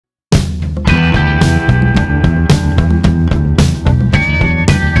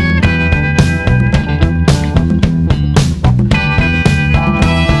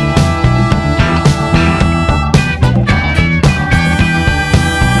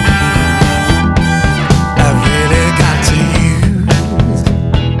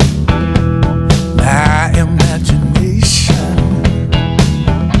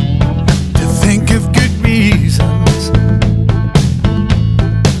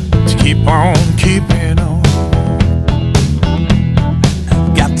on keeping on.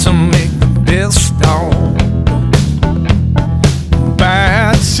 Got to make the best of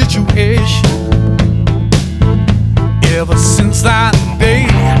bad situation. Ever since that day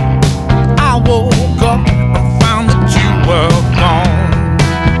I woke up and found that you were gone.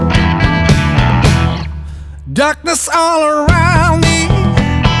 Darkness all around me,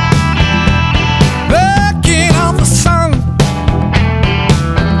 looking on the sun.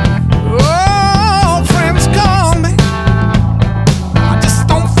 Oh, friends call me, I just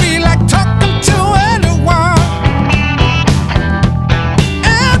don't feel like talking to anyone.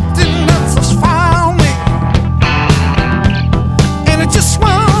 Emptiness has found me, and it just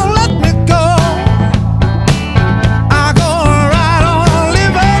won't let me go. I go right on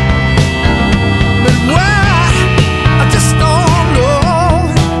living, but why, I just don't know.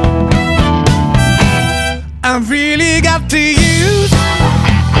 I've really got to use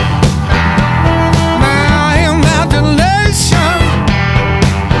my imagination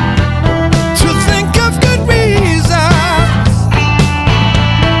to think of good reasons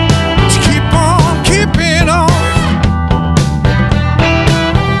to keep on keeping on.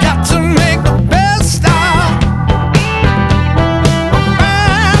 Got to make the best of a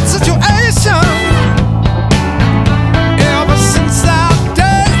bad situation. Ever since that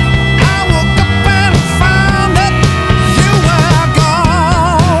day I woke up and found that you were gone.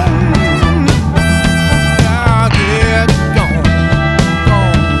 I did, gone,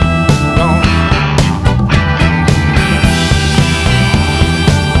 gone, gone.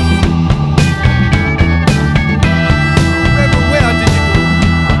 Baby, where did you go?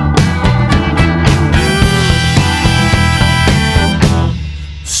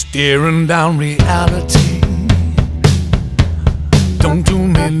 Staring down reality don't do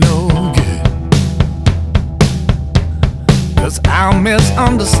me no good, 'cause our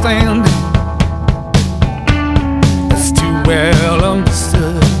misunderstanding is too well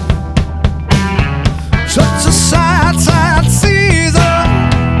understood. Such a sad, sad season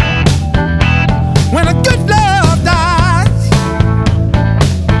when a good love dies.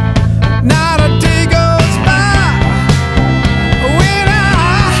 Not a day goes by when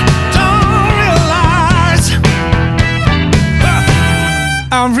I don't realize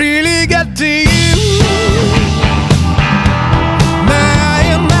I really got to